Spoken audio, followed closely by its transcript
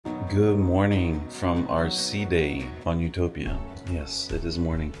Good morning from our sea day on Utopia. Yes, it is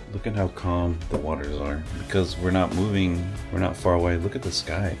morning. Look at how calm the waters are because we're not moving, we're not far away. Look at the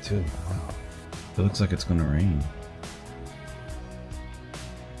sky too. Wow. It looks like it's gonna rain.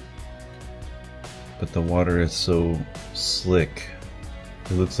 But the water is so slick.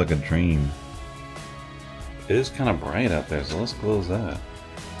 It looks like a dream. It is kind of bright out there, so let's close that.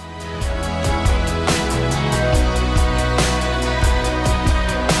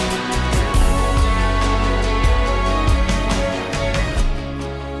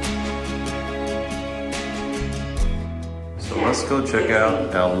 Let's go check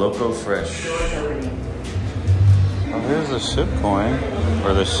out our Loco Fresh. Oh, here's the ship coin,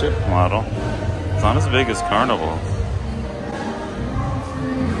 or the ship model. It's not as big as Carnival.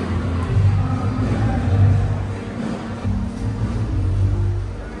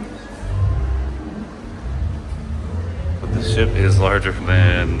 But the ship is larger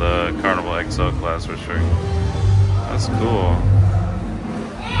than the Carnival XL class for sure. That's cool.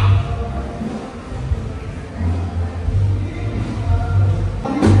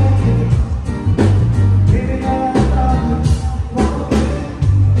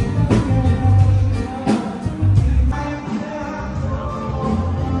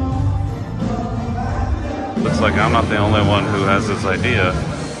 Like I'm not the only one who has this idea.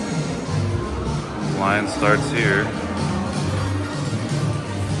 Line starts here.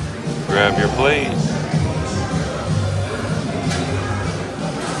 Grab your plate.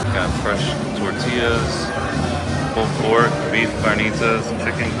 Got fresh tortillas, pulled pork, beef carnitas,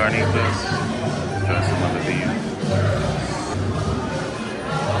 chicken carnitas. Try some of the beef.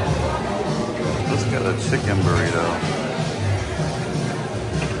 Let's get a chicken burrito.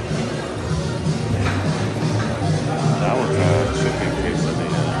 That was a chicken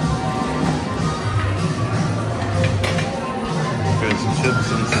quesadilla. There's chips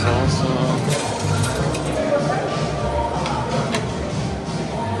and salsa.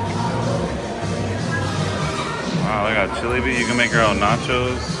 Wow, they got chili beef. You can make your own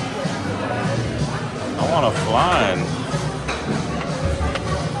nachos. I want a flan.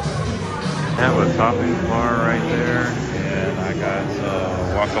 They have a toppings bar right there. And I got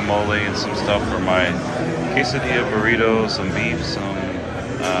guacamole and some stuff for my quesadilla burrito, some beef, some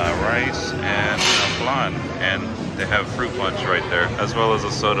rice, and a flan. And they have fruit punch right there, as well as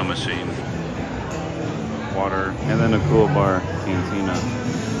a soda machine. Water, and then a cool bar, cantina.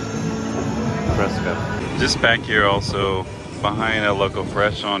 Fresca. Just back here also, behind El Loco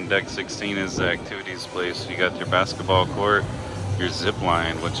Fresh on deck 16 is the activities place. You got your basketball court, your zip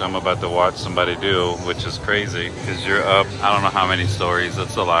line, which I'm about to watch somebody do, which is crazy because you're up, I don't know how many stories,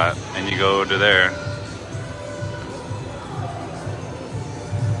 that's a lot, and you go to there.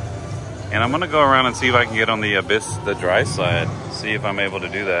 And I'm gonna go around and see if I can get on the abyss, the dry side, see if I'm able to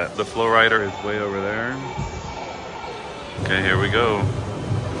do that. The flow rider is way over there. Okay, here we go.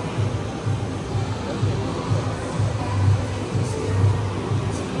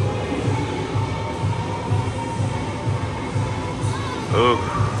 Oh,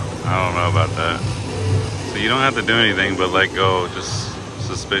 I don't know about that. So you don't have to do anything but let go, just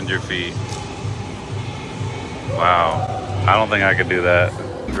suspend your feet. Wow, I don't think I could do that.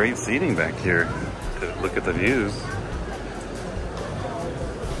 Great seating back here to look at the views.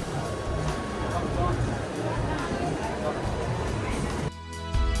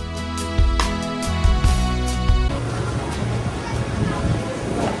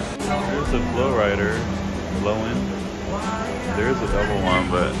 There's a flow rider blowing. There's a double one,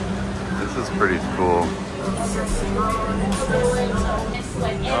 but this is pretty cool.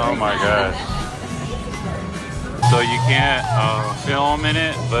 Oh my gosh. So you can't film in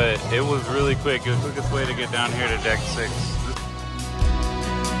it, but it was really quick. It was the quickest way to get down here to deck 6.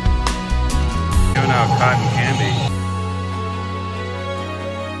 Giving out cotton candy.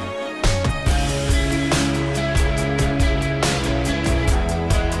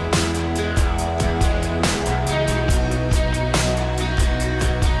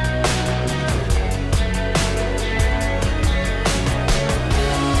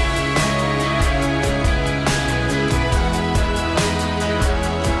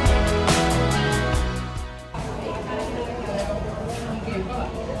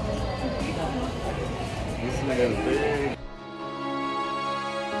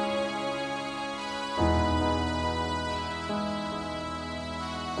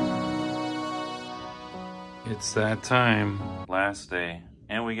 It's that time, last day,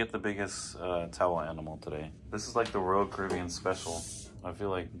 and we get the biggest towel animal today. This is like the Royal Caribbean special. I feel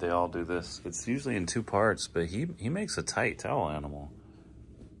like they all do this. It's usually in 2 parts, but he makes a tight towel animal.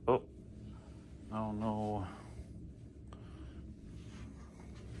 Oh no.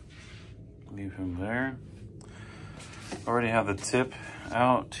 Leave him there. Already have the tip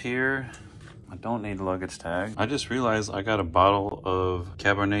out here. I don't need a luggage tag. I just realized I got a bottle of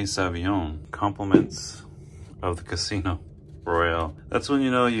Cabernet Sauvignon. Compliments of the Casino Royale. That's when you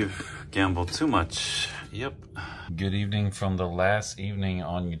know you've gambled too much. Yep. Good evening from the last evening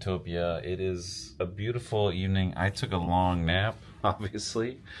on Utopia. It is a beautiful evening. I took a long nap,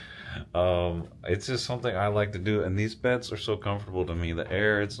 obviously. It's just something I like to do, and these beds are so comfortable to me. The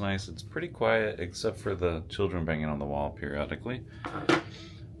air, it's nice. It's pretty quiet, except for the children banging on the wall periodically.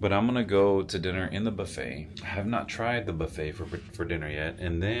 But I'm gonna go to dinner in the buffet. I have not tried the buffet for dinner yet,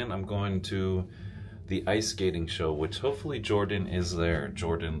 and then I'm going to the ice skating show, which hopefully Jordan is there.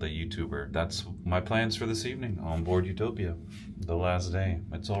 Jordan, the YouTuber. That's my plans for this evening on board Utopia. The last day.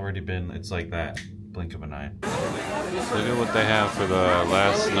 It's already been, it's like that. Blink of an eye. Look at what they have for the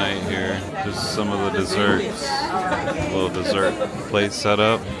last night here. Just some of the desserts. A little dessert plate set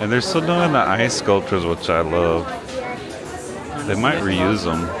up. And they're still doing the ice sculptures, which I love. They might reuse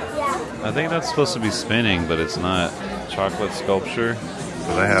them. I think that's supposed to be spinning, but it's not. Chocolate sculpture.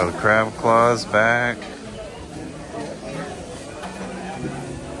 So they have crab claws back.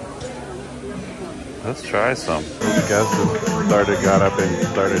 Let's try some. The guests got up and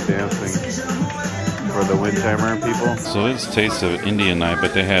started dancing for the Windjammer people. So it's Taste of Indian Night,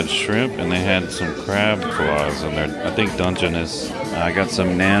 but they had shrimp and they had some crab claws in there. I think Dungeness. I got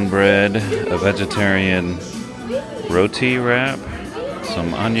some naan bread, a vegetarian roti wrap,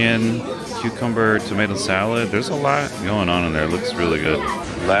 some onion, cucumber, tomato salad. There's a lot going on in there. It looks really good.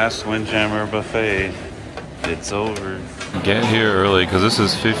 Last Windjammer buffet. It's over. Get here early because this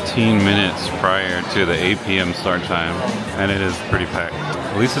is 15 minutes prior to the 8 p.m. start time, and it is pretty packed.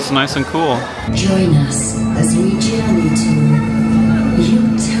 At least it's nice and cool. Join us as we journey to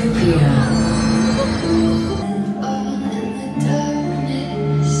Utopia.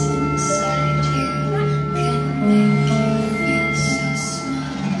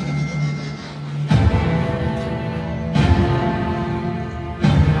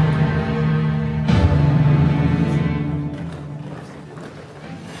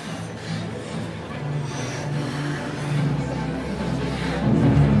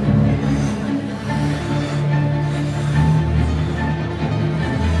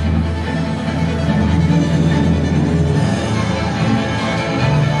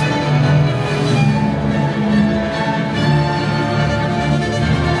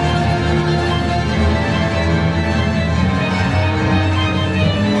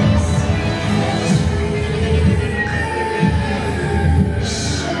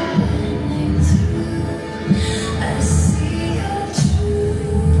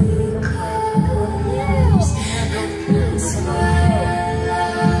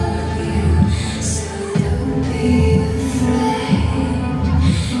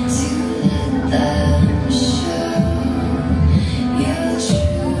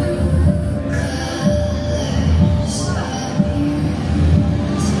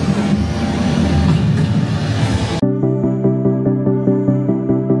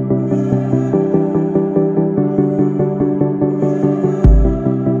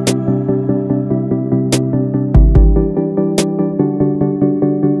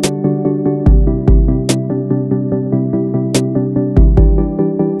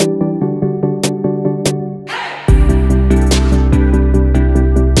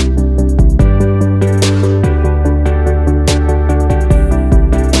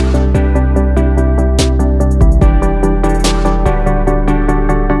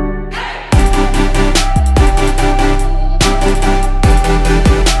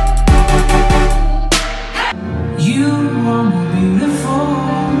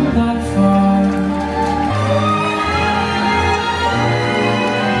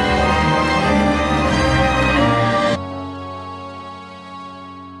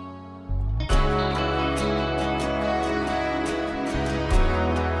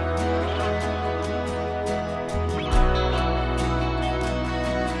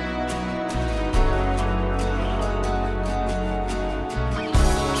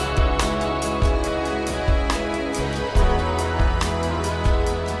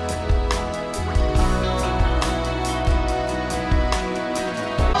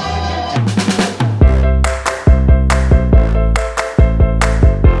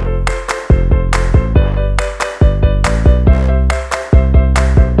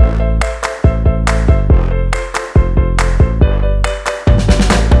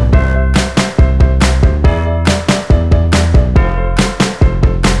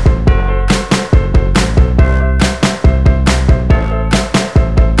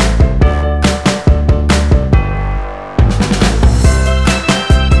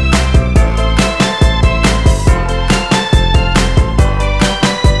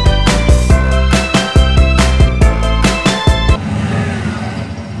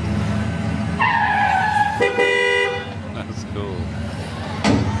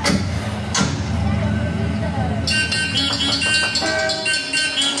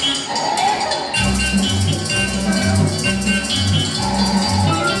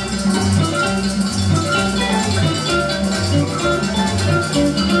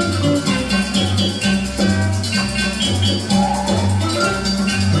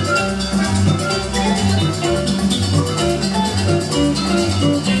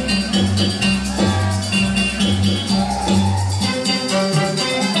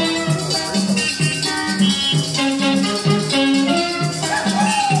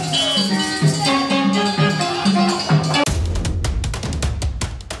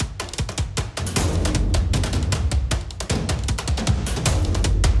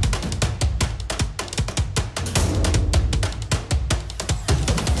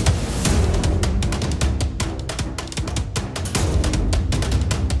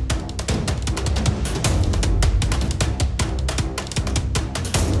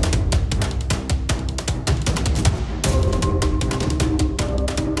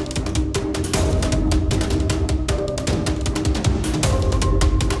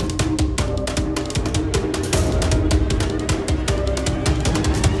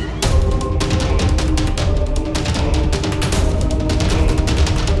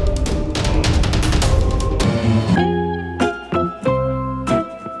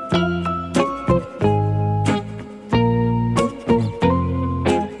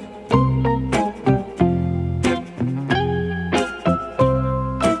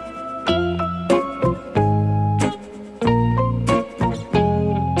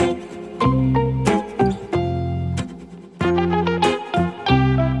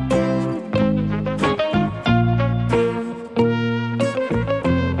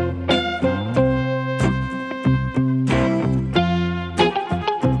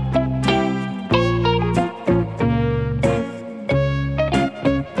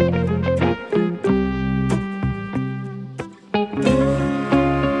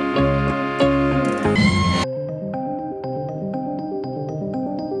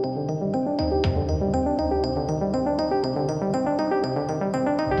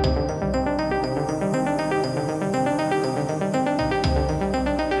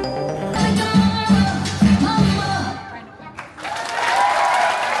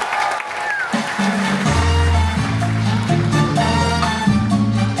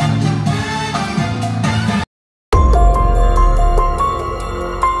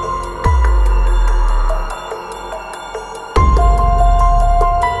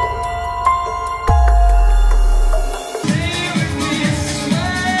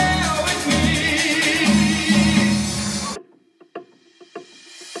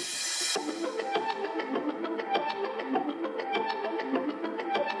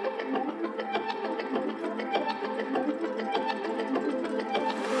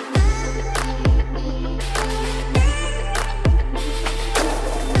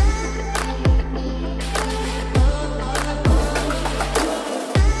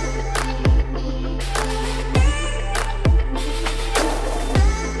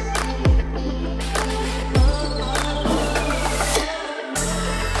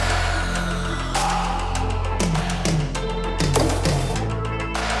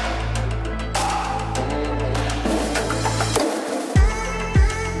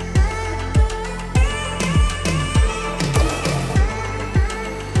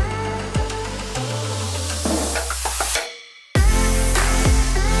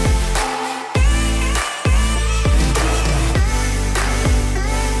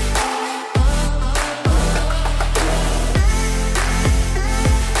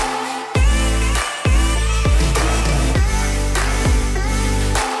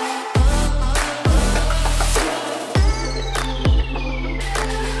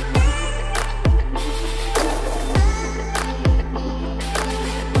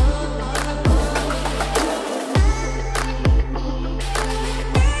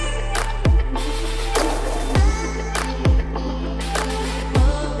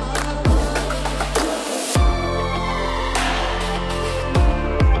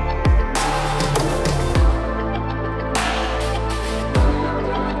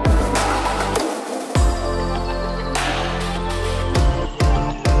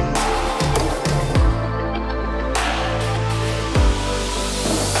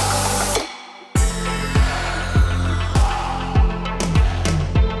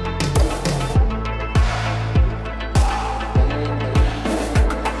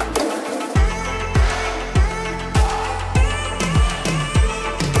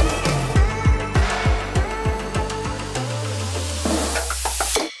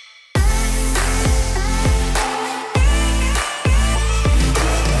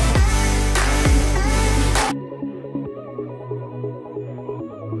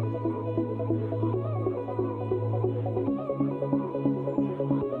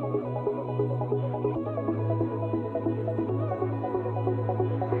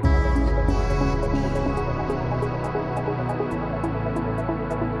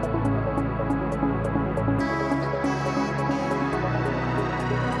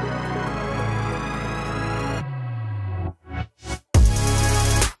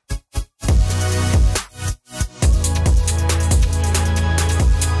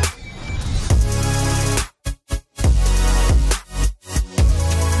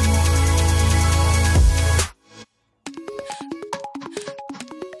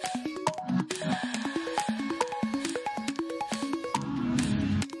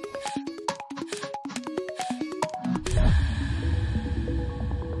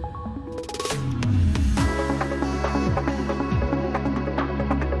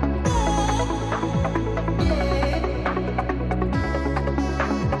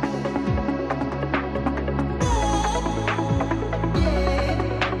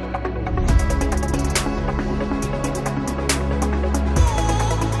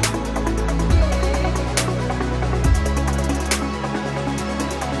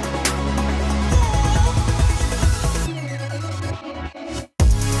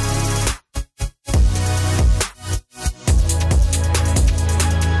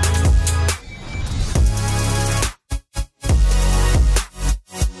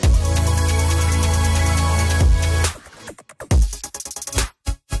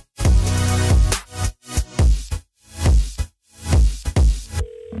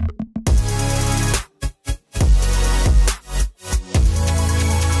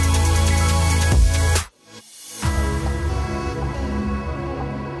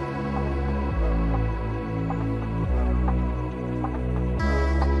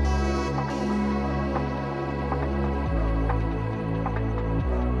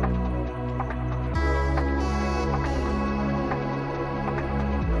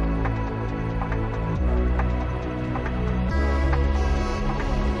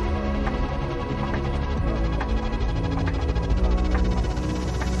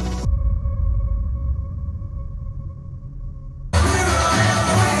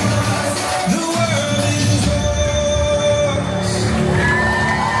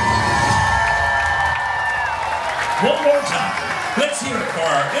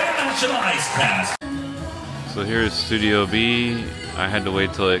 International Ice Pass. So here's Studio B. I had to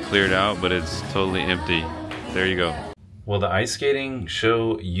wait till it cleared out, but it's totally empty. There you go. Well, the ice skating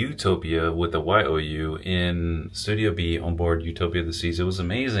show Utopia with the Y-O-U in Studio B on board Utopia of the Seas. It was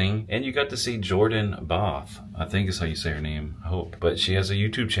amazing. And you got to see Jordan Bauth. I think is how you say her name, I hope. But she has a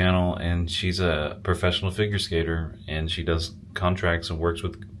YouTube channel and she's a professional figure skater and she does contracts and works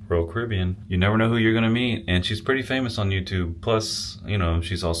with Royal Caribbean. You never know who you're gonna meet, and she's pretty famous on YouTube. Plus, you know,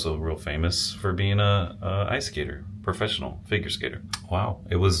 she's also real famous for being a ice skater, professional figure skater. Wow,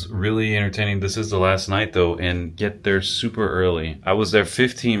 it was really entertaining. This is the last night though, and get there super early. I was there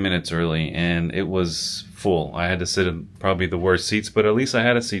 15 minutes early, and it was full. I had to sit in probably the worst seats, but at least I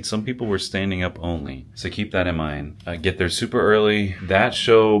had a seat. Some people were standing up only, so keep that in mind. Get there super early. That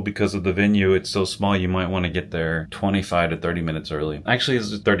show, because of the venue, it's so small, you might want to get there 25 to 30 minutes early. Actually,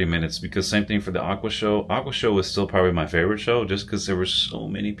 it's 30 minutes, because same thing for the Aqua Show. Aqua Show was still probably my favorite show, just because there were so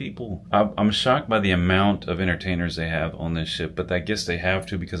many people. I'm shocked by the amount of entertainers they have on this ship, but I guess they have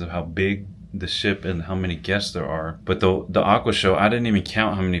to because of how big the ship and how many guests there are. But the Aqua Show, I didn't even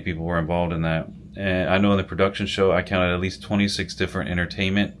count how many people were involved in that. And I know in the production show, I counted at least 26 different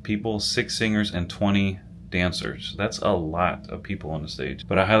entertainment people, 6 singers, and 20 dancers. That's a lot of people on the stage.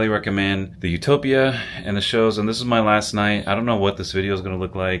 But I highly recommend the Utopia and the shows. And this is my last night. I don't know what this video is going to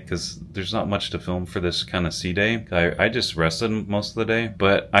look like because there's not much to film for this kind of sea day. I just rested most of the day.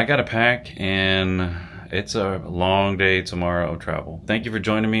 But I got to pack, and it's a long day tomorrow of travel. Thank you for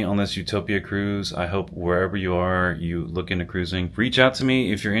joining me on this Utopia cruise. I hope wherever you are, you look into cruising. Reach out to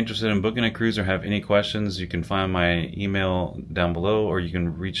me if you're interested in booking a cruise or have any questions. You can find my email down below, or you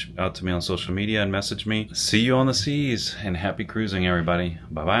can reach out to me on social media and message me. See you on the seas, and happy cruising, everybody.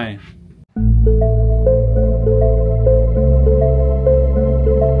 Bye-bye.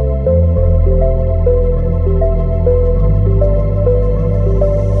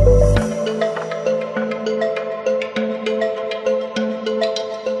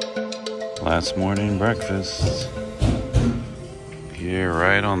 Last morning breakfast. Here,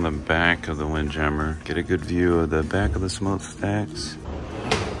 right on the back of the Windjammer. Get a good view of the back of the smokestacks.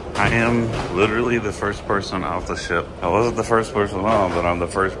 I am literally the first person off the ship. I wasn't the first person on, but I'm the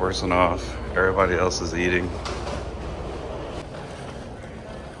first person off. Everybody else is eating.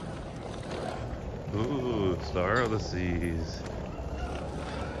 Ooh, Star of the Seas.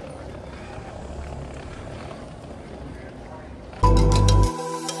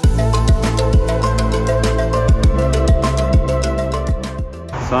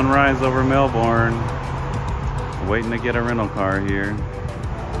 Sunrise over Melbourne. Waiting to get a rental car here.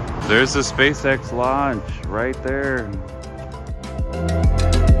 There's the SpaceX launch right there.